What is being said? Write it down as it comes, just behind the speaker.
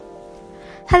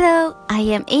Hello, I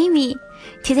am Amy.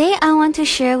 Today I want to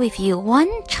share with you one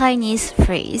Chinese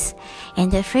phrase, and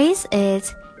the phrase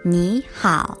is 你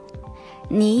好.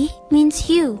 Ni means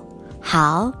you,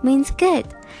 hao means good,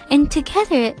 and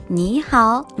together 你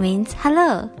好 means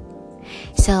hello.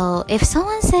 So if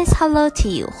someone says hello to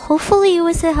you, hopefully you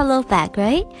will say hello back,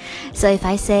 right? So if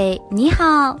I say 你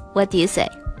好, what do you say?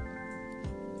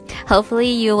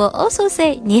 Hopefully you will also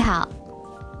say 你好.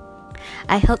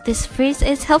 I hope this phrase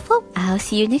is helpful. I'll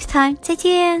see you next time. 再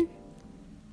见.